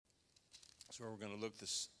That's where we're going to look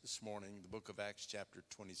this morning, the book of Acts chapter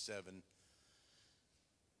 27,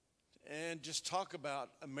 and just talk about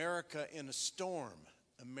America in a storm.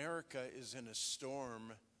 America is in a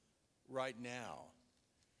storm right now.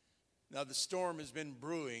 Now, the storm has been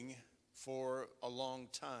brewing for a long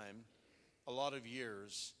time, a lot of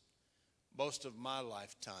years, most of my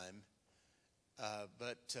lifetime,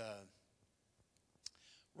 but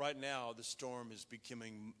right now the storm is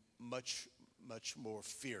becoming much more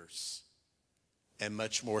fierce and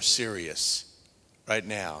much more serious right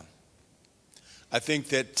now. I think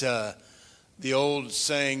that the old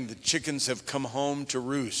saying, the chickens have come home to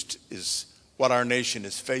roost, is what our nation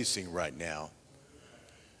is facing right now.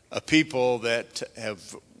 A people that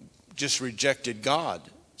have just rejected God.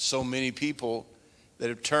 So many people that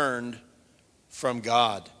have turned from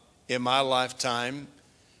God. In my lifetime,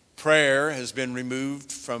 prayer has been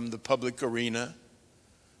removed from the public arena.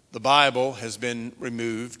 The Bible has been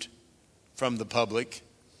removed from the public.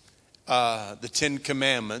 The Ten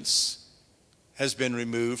Commandments has been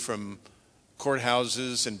removed from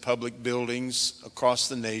courthouses and public buildings across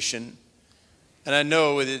the nation. And I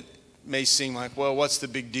know it may seem like, well, what's the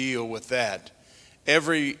big deal with that?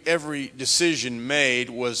 Every decision made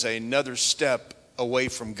was another step away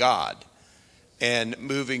from God and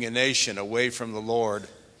moving a nation away from the Lord.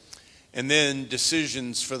 And then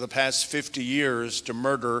decisions for the past 50 years to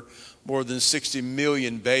murder more than 60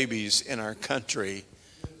 million babies in our country,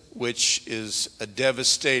 which is a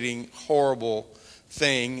devastating, horrible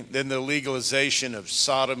thing. Then the legalization of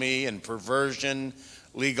sodomy and perversion,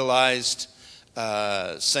 legalized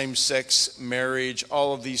same-sex marriage,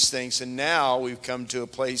 all of these things. And now we've come to a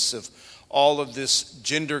place of all of this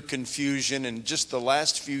gender confusion. And just the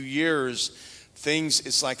last few years,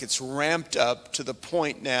 it's like it's ramped up to the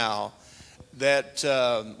point now that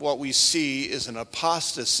what we see is an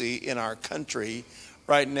apostasy in our country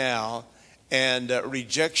right now. And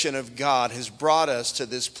rejection of God has brought us to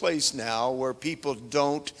this place now where people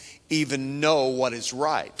don't even know what is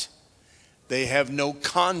right. They have no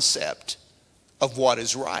concept of what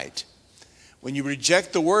is right. When you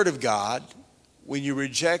reject the Word of God, when you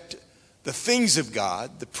reject the things of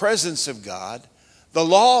God, the presence of God, the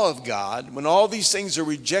law of God, when all these things are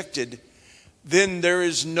rejected, then there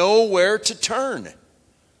is nowhere to turn.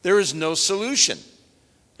 There is no solution.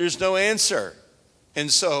 There's no answer.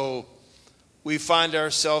 And so we find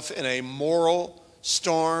ourselves in a moral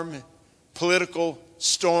storm, political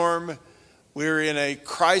storm. We're in a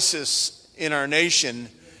crisis in our nation.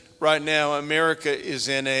 Right now, America is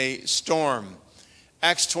in a storm.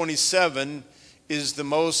 Acts 27 is the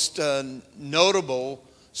most notable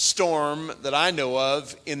storm that I know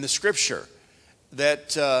of in the Scripture,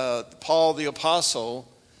 that Paul the Apostle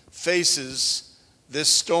faces this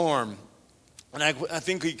storm. And I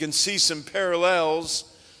think we can see some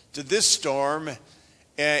parallels to this storm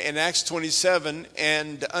in Acts 27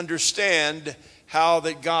 and understand how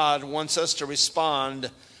that God wants us to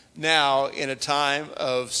respond now in a time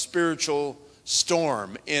of spiritual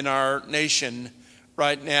storm in our nation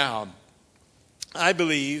right now. I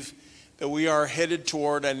believe that we are headed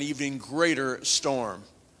toward an even greater storm.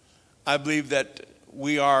 I believe that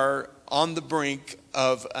we are on the brink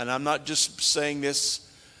of, and I'm not just saying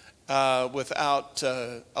this without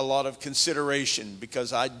a lot of consideration,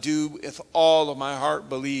 because I do with all of my heart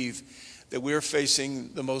believe that we're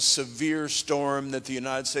facing the most severe storm that the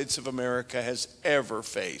United States of America has ever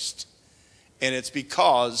faced. And it's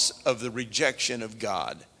because of the rejection of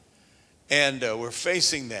God. And we're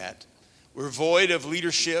facing that. We're void of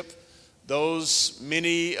leadership.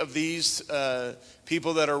 Many of these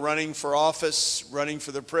people that are running for office, running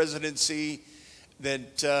for the presidency,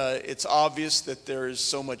 that it's obvious that there is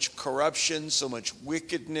so much corruption, so much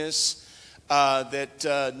wickedness,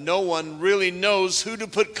 that no one really knows who to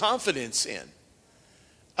put confidence in.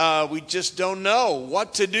 We just don't know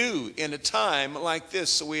what to do in a time like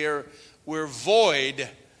this. We're void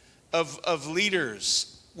of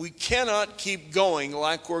leaders. We cannot keep going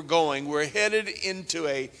like we're going. We're headed into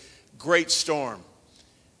a great storm.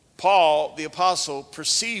 Paul, the apostle,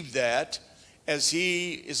 perceived that as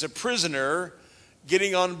he is a prisoner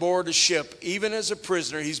getting on board a ship. Even as a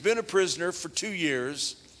prisoner, he's been a prisoner for 2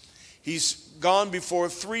 years. He's gone before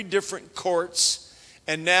 3 different courts,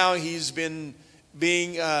 and now he's been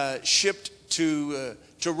being shipped to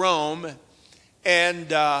Rome, and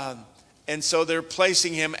so they're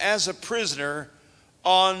placing him as a prisoner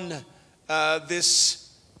on this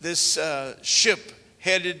ship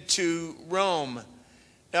headed to Rome.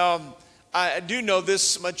 Now, I do know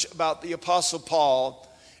this much about the Apostle Paul,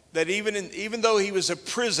 that even though he was a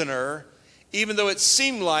prisoner, even though it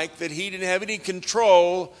seemed like that he didn't have any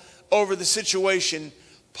control over the situation,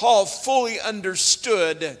 Paul fully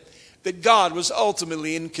understood that God was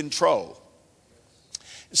ultimately in control.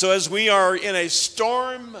 So as we are in a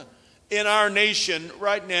storm in our nation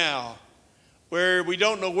right now, where we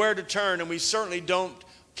don't know where to turn, and we certainly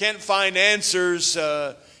can't find answers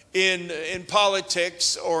in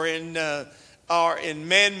politics or in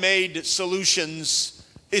man-made solutions,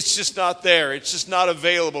 it's just not there. It's just not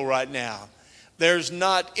available right now. There's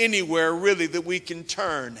not anywhere really that we can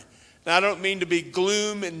turn. Now, I don't mean to be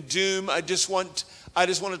gloom and doom. I just want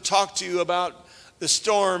to talk to you about the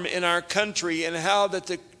storm in our country and how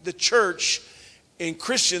that the church and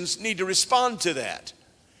Christians need to respond to that.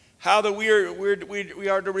 How that we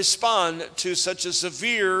are to respond to such a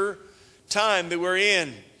severe time that we're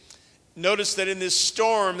in. Notice that in this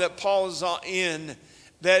storm that Paul is in,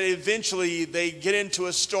 that eventually they get into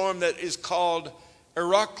a storm that is called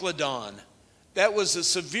Euroclydon. That was a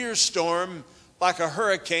severe storm, like a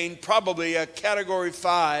hurricane, probably a Category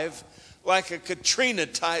 5, like a Katrina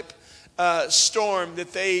type storm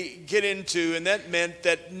that they get into. And that meant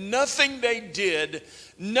that nothing they did,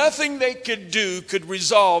 nothing they could do could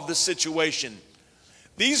resolve the situation.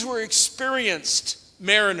 These were experienced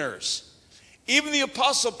mariners. Even the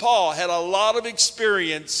Apostle Paul had a lot of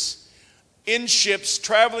experience in ships,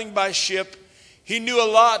 traveling by ship. He knew a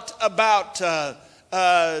lot about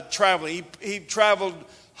traveling. He traveled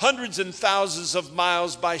hundreds and thousands of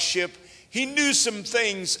miles by ship. He knew some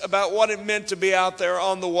things about what it meant to be out there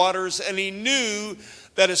on the waters, and he knew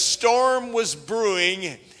that a storm was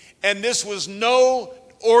brewing, and this was no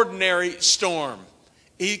ordinary storm.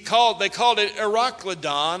 They called it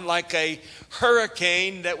Euroclydon, like a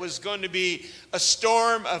hurricane that was going to be a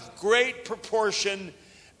storm of great proportion,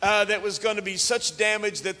 that was going to be such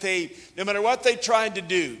damage that no matter what they tried to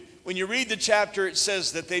do, when you read the chapter, it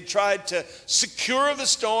says that they tried to secure the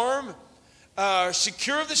storm,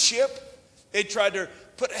 secure the ship. They tried to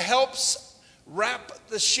put helps, wrap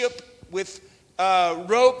the ship with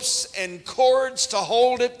ropes and cords to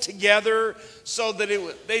hold it together so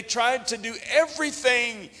that they tried to do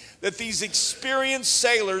everything that these experienced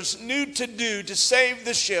sailors knew to do to save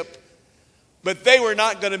the ship, but they were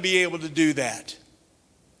not going to be able to do that.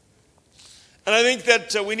 And I think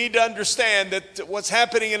that we need to understand that what's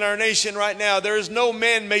happening in our nation right now, there is no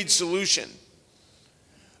man-made solution.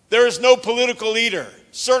 There is no political leader,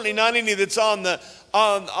 certainly not any that's on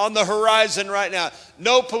the horizon right now.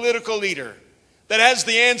 No political leader that has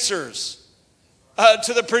the answers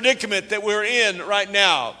to the predicament that we're in right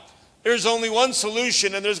now. There's only one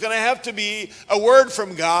solution, and there's going to have to be a word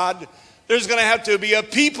from God. There's going to have to be a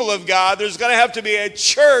people of God. There's going to have to be a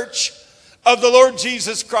church of the Lord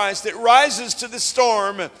Jesus Christ that rises to the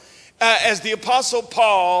storm as the Apostle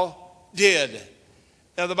Paul did.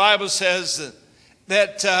 Now the Bible says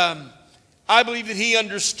that I believe that he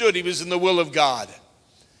understood he was in the will of God.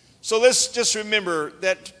 So let's just remember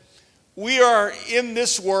that we are in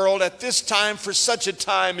this world at this time for such a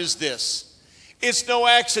time as this. It's no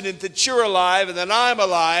accident that you're alive and that I'm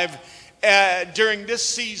alive during this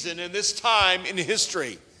season and this time in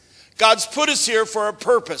history. God's put us here for a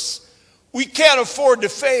purpose. We can't afford to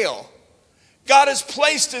fail. God has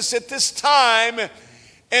placed us at this time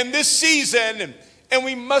and this season, and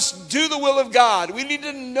we must do the will of God. We need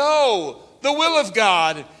to know the will of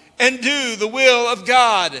God and do the will of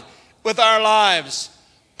God with our lives.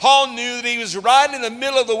 Paul knew that he was right in the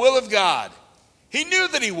middle of the will of God. He knew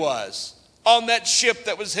that he was on that ship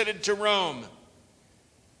that was headed to Rome.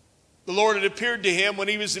 The Lord had appeared to him when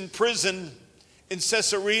he was in prison in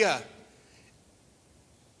Caesarea.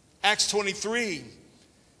 Acts 23,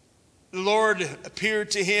 the Lord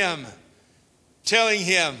appeared to him, telling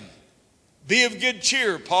him, "Be of good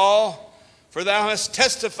cheer, Paul, for thou hast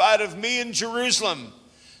testified of me in Jerusalem.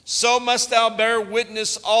 So must thou bear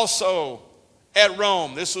witness also at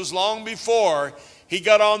Rome." This was long before he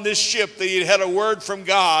got on this ship that he had a word from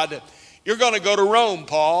God. You're going to go to Rome,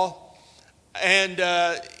 Paul. And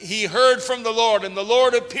he heard from the Lord, and the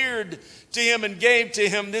Lord appeared to him and gave to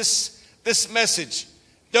him this message.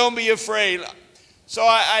 Don't be afraid. So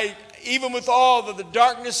I even with all the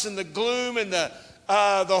darkness and the gloom and the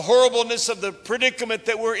horribleness of the predicament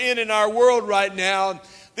that we're in our world right now,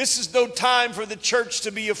 this is no time for the church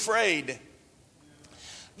to be afraid.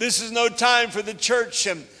 This is no time for the church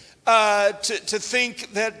to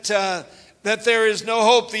think that there is no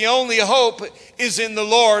hope. The only hope is in the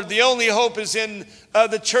Lord. The only hope is in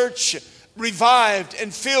the church revived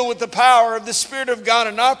and filled with the power of the Spirit of God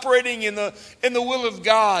and operating in the will of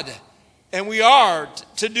God. And we are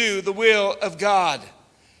to do the will of God.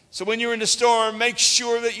 So when you're in a storm, make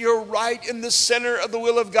sure that you're right in the center of the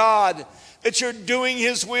will of God, that you're doing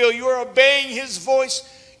His will, you're obeying His voice,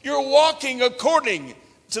 you're walking according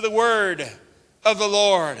to the word of the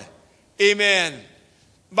Lord. Amen.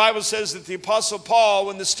 The Bible says that the Apostle Paul,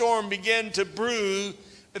 when the storm began to brew,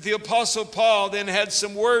 that the Apostle Paul then had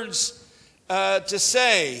some words to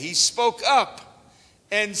say. He spoke up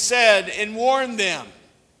and said and warned them.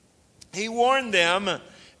 He warned them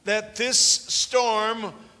that this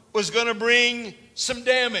storm was going to bring some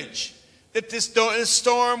damage, that this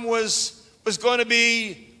storm was going to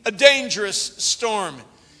be a dangerous storm.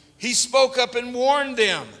 He spoke up and warned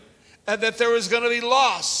them that there was going to be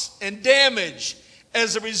loss and damage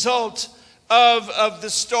as a result of the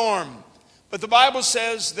storm. But the Bible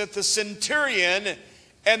says that the centurion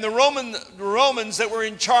and the Romans that were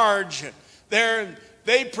in charge,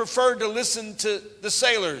 they preferred to listen to the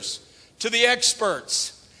sailors, to the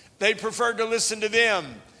experts. They preferred to listen to them.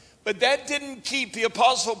 But that didn't keep the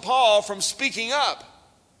Apostle Paul from speaking up.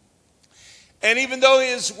 And even though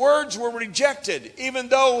his words were rejected, even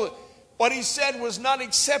though what he said was not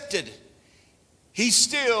accepted, he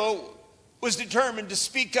still was determined to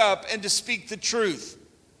speak up and to speak the truth.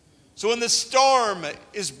 So when the storm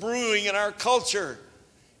is brewing in our culture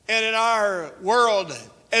and in our world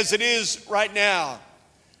as it is right now,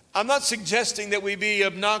 I'm not suggesting that we be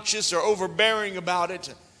obnoxious or overbearing about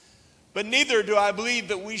it, but neither do I believe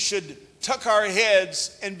that we should tuck our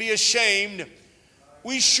heads and be ashamed.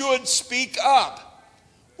 We should speak up.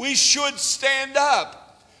 We should stand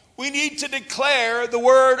up. We need to declare the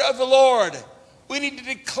word of the Lord. We need to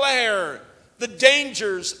declare the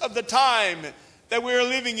dangers of the time that we're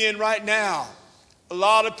living in right now. A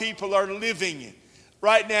lot of people are living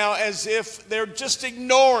right now as if they're just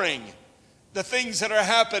ignoring the things that are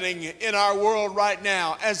happening in our world right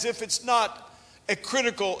now, as if it's not a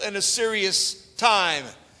critical and a serious time.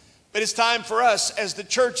 But it's time for us as the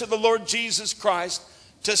church of the Lord Jesus Christ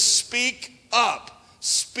to speak up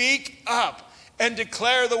and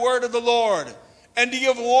declare the word of the Lord and to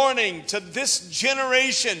give warning to this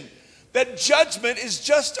generation that judgment is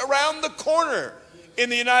just around the corner in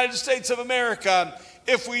the United States of America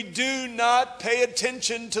if we do not pay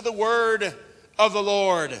attention to the word of the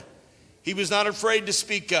Lord. He was not afraid to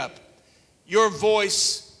speak up. Your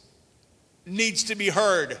voice needs to be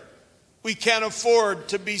heard. We can't afford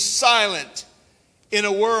to be silent in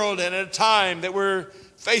a world and at a time that we're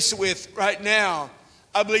faced with right now.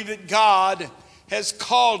 I believe that God has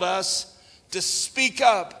called us to speak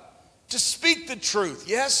up, to speak the truth.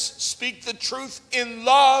 Yes, speak the truth in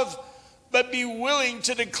love, but be willing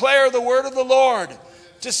to declare the word of the Lord,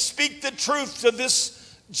 to speak the truth to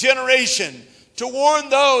this generation, to warn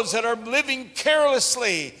those that are living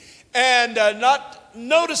carelessly and not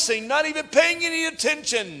noticing, not even paying any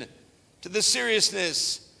attention to the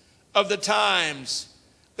seriousness of the times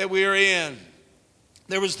that we are in.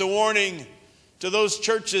 There was the warning to those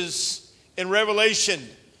churches in Revelation,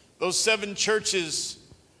 those 7 churches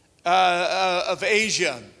of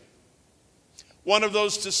Asia. One of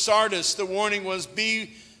those to Sardis, the warning was,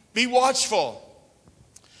 be watchful.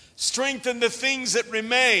 Strengthen the things that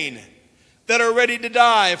remain, that are ready to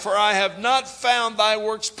die, for I have not found thy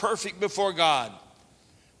works perfect before God.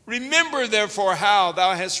 Remember therefore how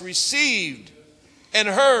thou hast received and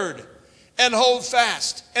heard, and hold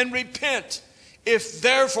fast and repent. If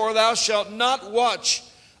therefore thou shalt not watch,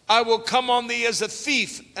 I will come on thee as a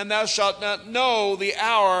thief, and thou shalt not know the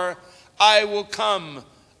hour I will come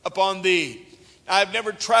upon thee. I've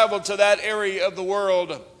never traveled to that area of the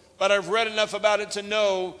world, but I've read enough about it to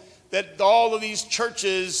know that all of these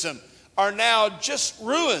churches are now just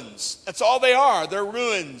ruins. That's all they are. They're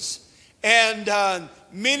ruins. And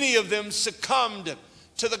many of them succumbed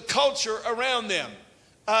to the culture around them,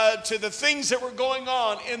 to the things that were going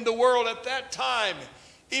on in the world at that time.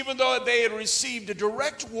 Even though they had received a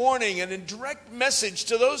direct warning and a direct message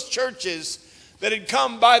to those churches that had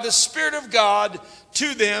come by the Spirit of God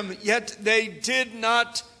to them, yet they did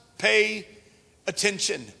not pay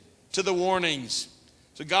attention to the warnings.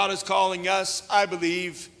 So God is calling us, I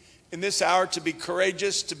believe, in this hour to be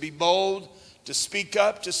courageous, to be bold, to speak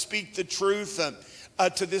up, to speak the truth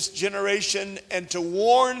to this generation, and to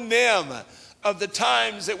warn them of the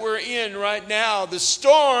times that we're in right now. The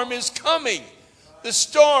storm is coming. The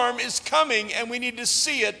storm is coming, and we need to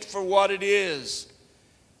see it for what it is.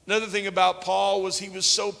 Another thing about Paul was he was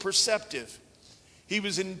so perceptive. He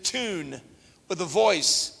was in tune with the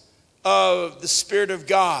voice of the Spirit of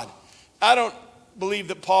God. I don't believe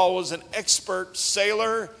that Paul was an expert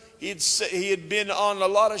sailor. He had been on a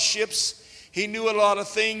lot of ships. He knew a lot of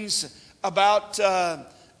things about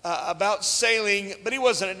sailing, but he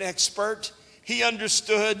wasn't an expert. He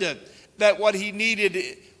understood that what he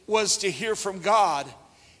needed was to hear from God.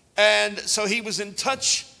 And so he was in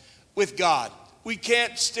touch with God. We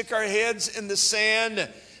can't stick our heads in the sand.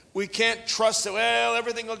 We can't trust that, well,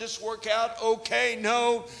 everything will just work out okay.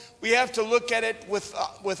 No, we have to look at it with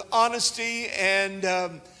honesty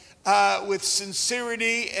and with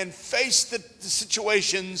sincerity and face the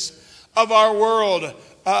situations of our world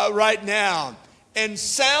right now. And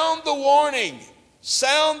sound the warning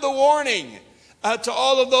to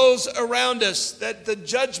all of those around us that the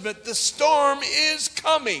judgment, the storm is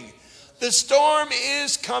coming. The storm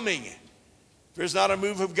is coming. If there's not a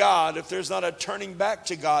move of God, if there's not a turning back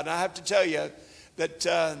to God, and I have to tell you that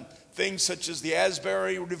things such as the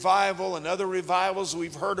Asbury revival and other revivals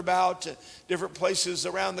we've heard about different places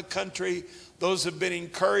around the country, those have been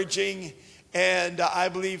encouraging, and I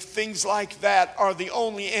believe things like that are the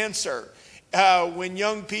only answer. When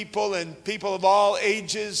young people and people of all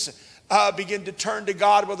ages begin to turn to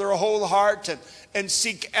God with their whole heart and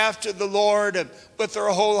seek after the Lord with their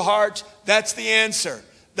whole heart, that's the answer.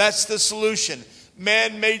 That's the solution.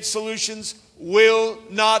 Man-made solutions will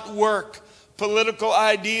not work. Political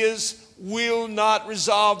ideas will not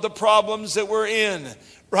resolve the problems that we're in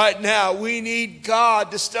right now. We need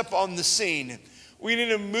God to step on the scene. We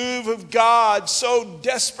need a move of God so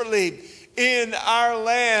desperately in our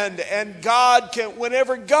land. And God can,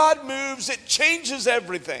 whenever God moves, it changes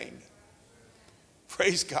everything.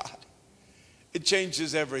 Praise God. It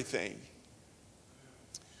changes everything.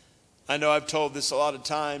 I know I've told this a lot of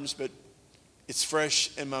times, but it's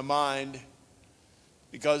fresh in my mind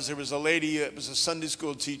because there was a lady, it was a Sunday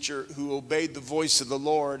school teacher who obeyed the voice of the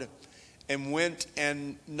Lord and went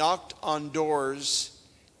and knocked on doors.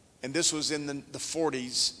 And this was in the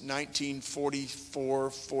 40s,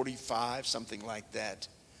 1944, 45, something like that.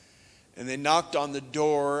 And they knocked on the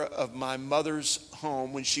door of my mother's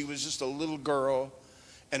home when she was just a little girl.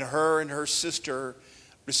 And her sister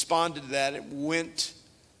responded to that and went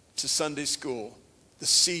to Sunday school. The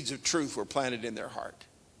seeds of truth were planted in their heart.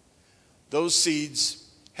 Those seeds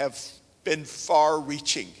have been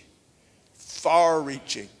far-reaching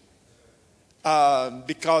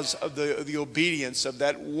because of the obedience of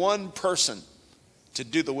that one person to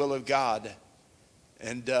do the will of God.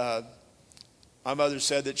 And my mother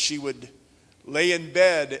said that she would lay in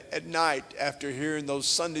bed at night after hearing those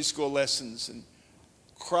Sunday school lessons and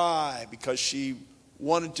cry because she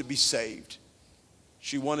wanted to be saved.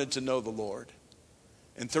 She wanted to know the Lord.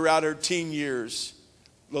 And throughout her teen years,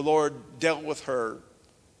 the Lord dealt with her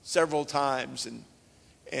several times.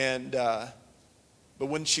 But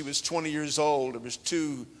when she was 20 years old, there was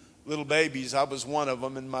two little babies. I was one of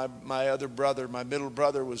them, and my other brother, my middle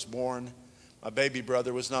brother, was born. My baby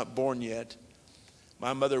brother was not born yet.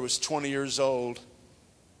 My mother was 20 years old,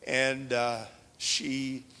 and the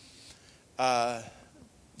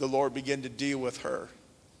Lord began to deal with her.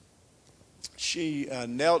 She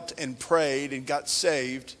knelt and prayed and got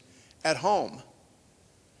saved at home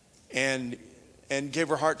and gave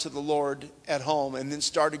her heart to the Lord at home, and then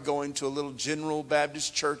started going to a little General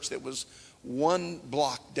Baptist church that was 1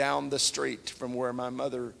 block down the street from where my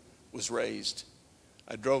mother was raised.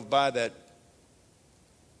 I drove by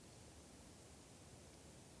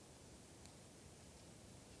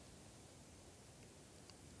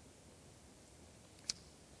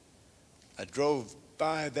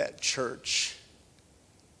that church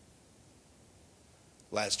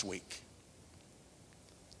last week,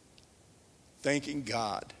 thanking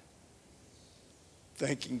God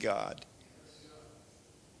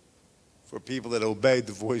for people that obeyed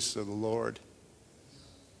the voice of the Lord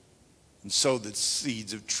and sowed the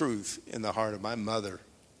seeds of truth in the heart of my mother.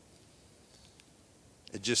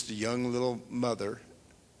 Just a young little mother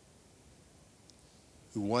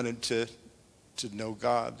who wanted to know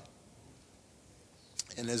God.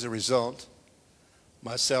 And as a result,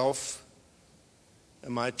 myself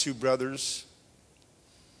and my 2 brothers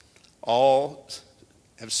all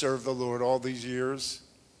have served the Lord all these years.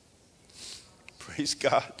 Praise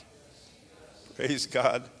God. Praise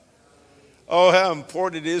God. Oh, how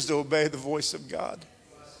important it is to obey the voice of God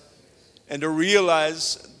and to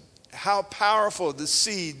realize how powerful the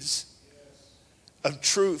seeds of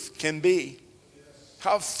truth can be,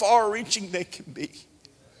 how far-reaching they can be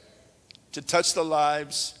to touch the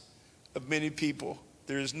lives of many people.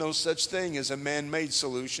 There is no such thing as a man-made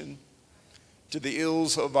solution to the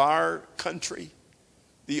ills of our country.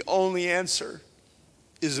 The only answer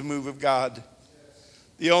is a move of God.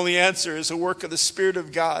 The only answer is a work of the Spirit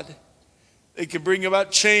of God. They can bring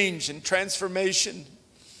about change and transformation.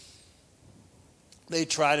 They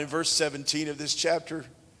tried in verse 17 of this chapter.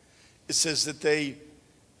 It says that they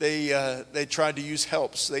tried to use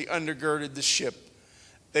helps. They undergirded the ship.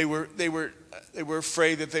 They were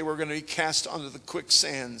afraid that they were going to be cast onto the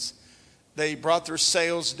quicksands. they brought their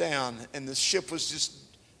sails down and the ship was just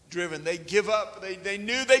driven. They give up. They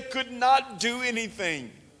knew they could not do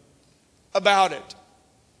anything about it.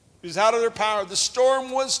 It was out of their power. The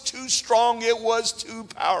storm was too strong. It was too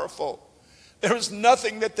powerful. There was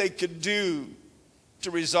nothing that they could do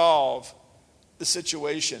to resolve the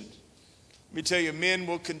situation. Let me tell you, men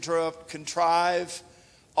will contrive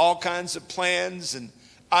all kinds of plans and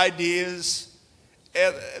ideas,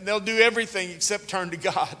 and they'll do everything except turn to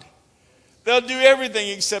God. They'll do everything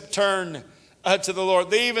except turn to the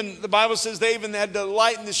Lord. The Bible says they even had to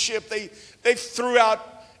lighten the ship. They threw out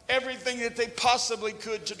everything that they possibly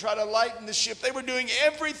could to try to lighten the ship. They were doing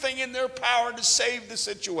everything in their power to save the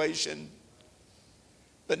situation.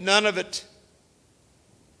 But none of it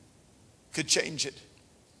could change it.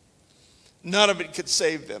 None of it could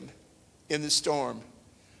save them in the storm.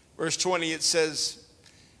 Verse 20, it says,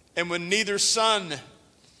 "And when neither sun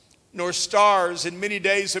nor stars in many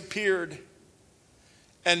days appeared,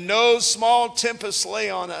 and no small tempest lay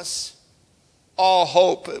on us, all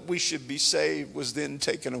hope that we should be saved was then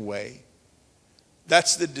taken away."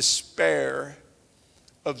 That's the despair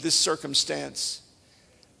of this circumstance.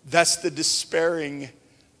 That's the despairing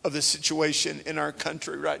of the situation in our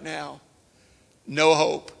country right now. No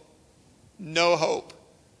hope. No hope.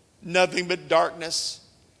 Nothing but darkness.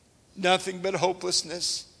 Nothing but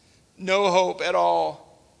hopelessness. No hope at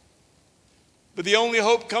all. But the only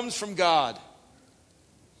hope comes from God.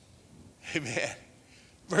 Amen.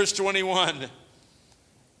 Verse 21.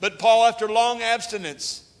 But Paul, after long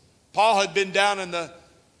abstinence, Paul had been down in the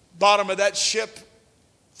bottom of that ship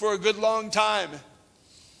for a good long time.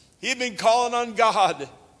 He had been calling on God.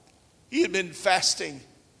 He had been fasting.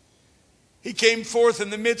 He came forth in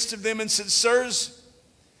the midst of them and said, "Sirs,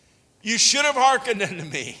 you should have hearkened unto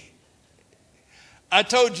me. I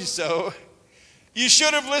told you so. You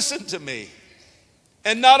should have listened to me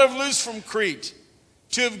and not have loosed from Crete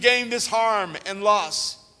to have gained this harm and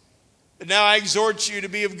loss. But now I exhort you to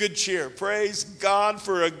be of good cheer." Praise God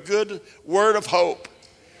for a good word of hope.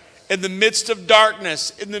 In the midst of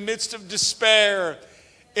darkness, in the midst of despair,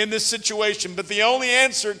 in this situation. But the only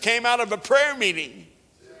answer came out of a prayer meeting.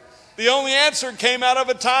 The only answer came out of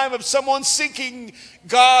a time of someone seeking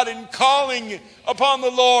God and calling upon the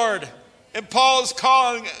Lord. And Paul is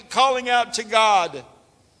calling out to God,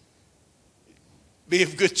 "Be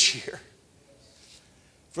of good cheer.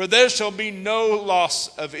 For there shall be no loss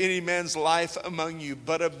of any man's life among you,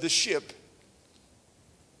 but of the ship."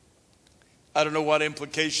 I don't know what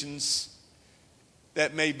implications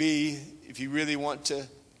that may be if you really want to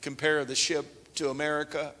compare the ship to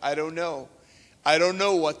America. I don't know. I don't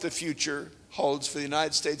know what the future holds for the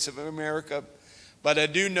United States of America, but I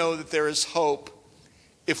do know that there is hope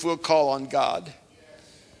if we'll call on God.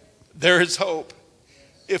 There is hope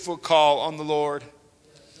if we'll call on the Lord.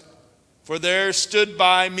 "For there stood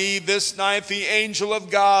by me this night the angel of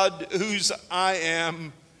God, whose I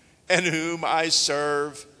am and whom I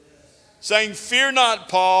serve, saying, Fear not,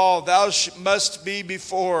 Paul, thou must be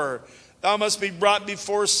brought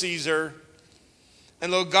before Caesar.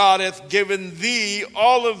 And lo, God hath given thee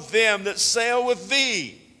all of them that sail with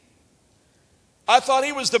thee." I thought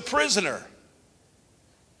he was the prisoner.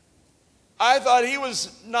 I thought he was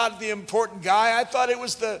not the important guy. I thought it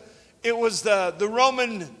was the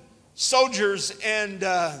Roman soldiers and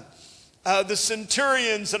the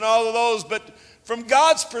centurions and all of those. But from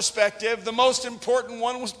God's perspective, the most important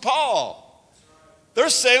one was Paul. They're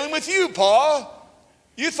sailing with you, Paul.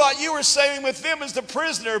 You thought you were sailing with them as the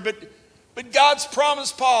prisoner, but God's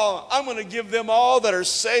promised Paul, "I'm going to give them all that are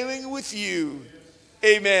sailing with you."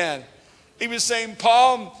 Amen. He was saying,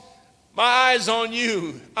 "Paul, my eyes on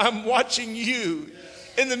you. I'm watching you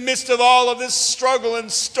in the midst of all of this struggle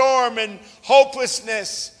and storm and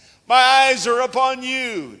hopelessness. My eyes are upon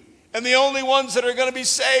you. And the only ones that are going to be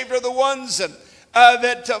saved are the ones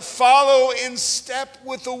that follow in step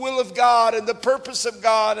with the will of God and the purpose of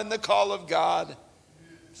God and the call of God.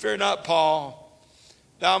 Fear not, Paul.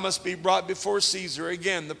 Thou must be brought before Caesar."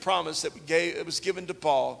 Again, the promise that was given to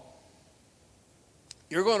Paul.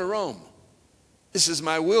 You're going to Rome. This is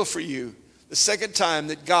my will for you. The second time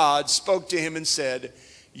that God spoke to him and said,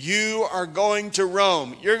 "You are going to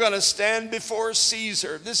Rome. You're going to stand before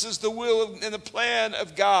Caesar. This is the will and the plan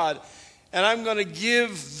of God. And I'm going to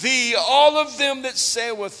give thee all of them that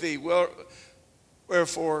sail with thee.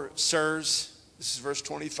 Wherefore, sirs," this is verse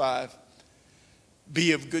 25,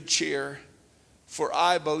 "be of good cheer, for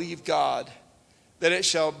I believe God, that it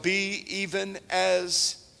shall be even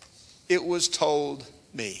as it was told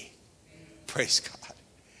me." Praise God.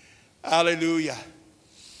 Hallelujah.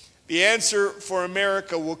 The answer for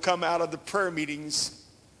America will come out of the prayer meetings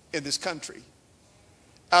in this country.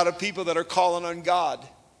 out of people that are calling on God,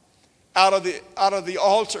 out of the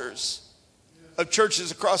altars of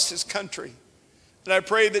churches across this country. And I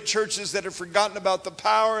pray that churches that have forgotten about the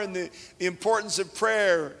power and the importance of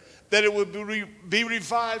prayer, that it will be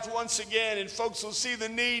revived once again, and folks will see the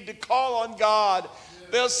need to call on God.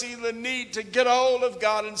 They'll see the need to get a hold of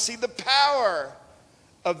God and see the power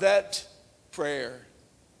of that prayer.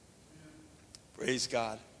 Praise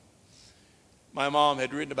God. My mom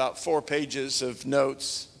had written about 4 pages of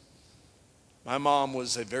notes. My mom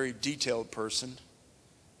was a very detailed person.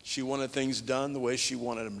 She wanted things done the way she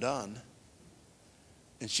wanted them done.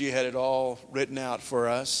 And she had it all written out for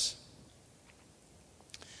us.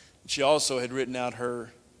 She also had written out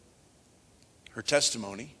her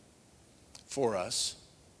testimony for us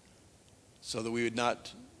so that we would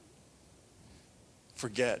not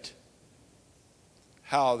forget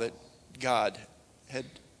how that God had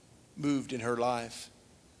moved in her life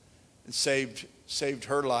and saved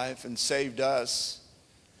her life and saved us.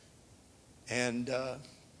 And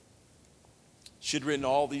she'd written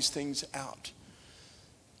all these things out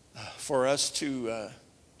for us to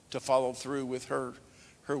follow through with her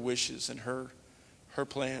wishes and her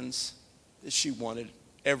plans that she wanted.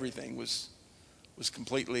 Everything was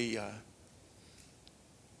completely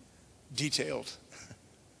detailed.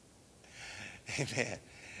 Amen.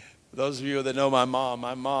 For those of you that know my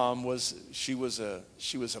mom was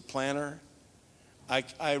a planner.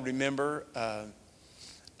 I remember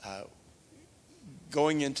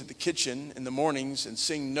going into the kitchen in the mornings and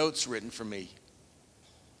seeing notes written for me.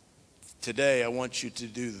 Today I want you to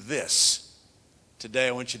do this. Today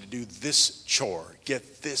I want you to do this chore.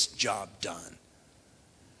 Get this job done.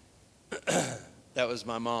 That was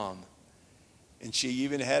my mom. And she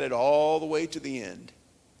even had it all the way to the end.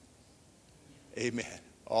 Amen.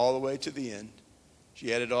 All the way to the end. She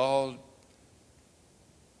had it all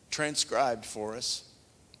transcribed for us.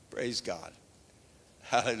 Praise God.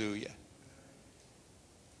 Hallelujah.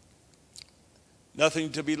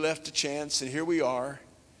 Nothing to be left to chance. And here we are,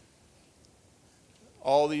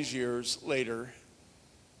 all these years later.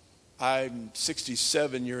 I'm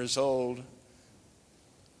 67 years old.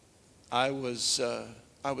 I was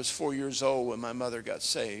 4 years old when my mother got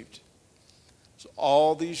saved. So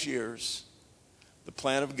all these years, the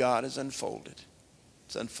plan of God is unfolded.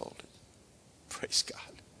 It's unfolded. Praise God.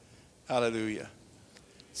 Hallelujah.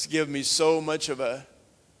 It's given me so much of a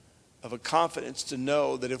confidence to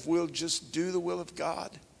know that if we'll just do the will of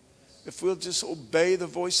God, if we'll just obey the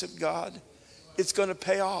voice of God, it's going to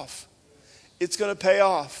pay off. It's going to pay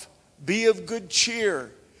off. Be of good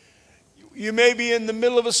cheer. You may be in the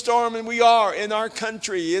middle of a storm, and we are in our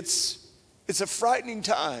country. It's a frightening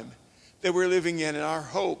time that we're living in, and our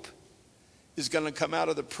hope is going to come out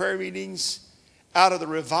of the prayer meetings, out of the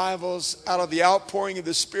revivals, out of the outpouring of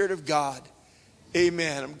the Spirit of God.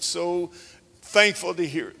 Amen. I'm so thankful to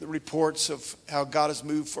hear the reports of how God has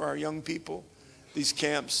moved for our young people, these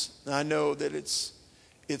camps. And I know that it's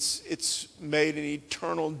made an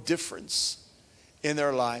eternal difference in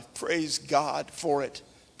their life. Praise God for it.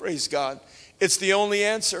 Praise God. It's the only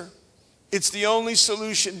answer. It's the only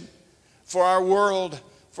solution for our world,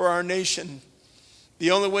 for our nation.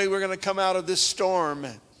 The only way we're going to come out of this storm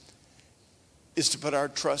is to put our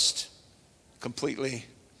trust completely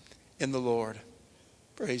in the Lord.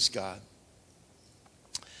 Praise God.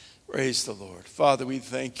 Praise the Lord. Father, we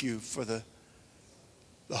thank you for the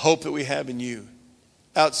hope that we have in you.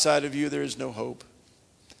 Outside of you, there is no hope.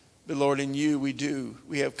 But Lord, in you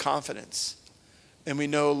we have confidence. And we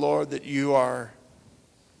know, Lord, that you're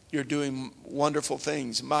doing wonderful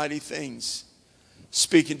things, mighty things,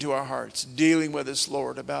 speaking to our hearts, dealing with us,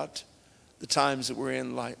 Lord, about the times that we're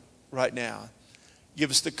in right now.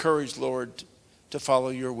 Give us the courage, Lord, to follow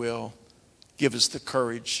your will. Give us the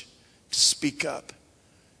courage to speak up,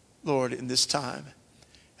 Lord, in this time.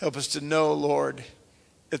 Help us to know, Lord,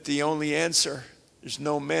 that the only answer, there's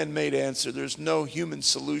no man-made answer. There's no human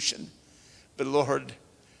solution. But Lord,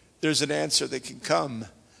 there's an answer that can come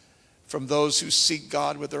from those who seek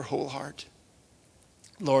God with their whole heart.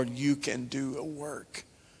 Lord, you can do a work.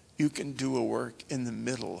 You can do a work in the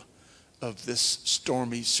middle of this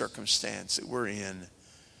stormy circumstance that we're in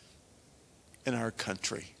our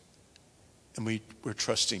country. And we're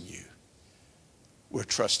trusting you. We're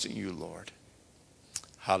trusting you, Lord.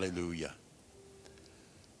 Hallelujah.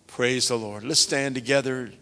 Praise the Lord. Let's stand together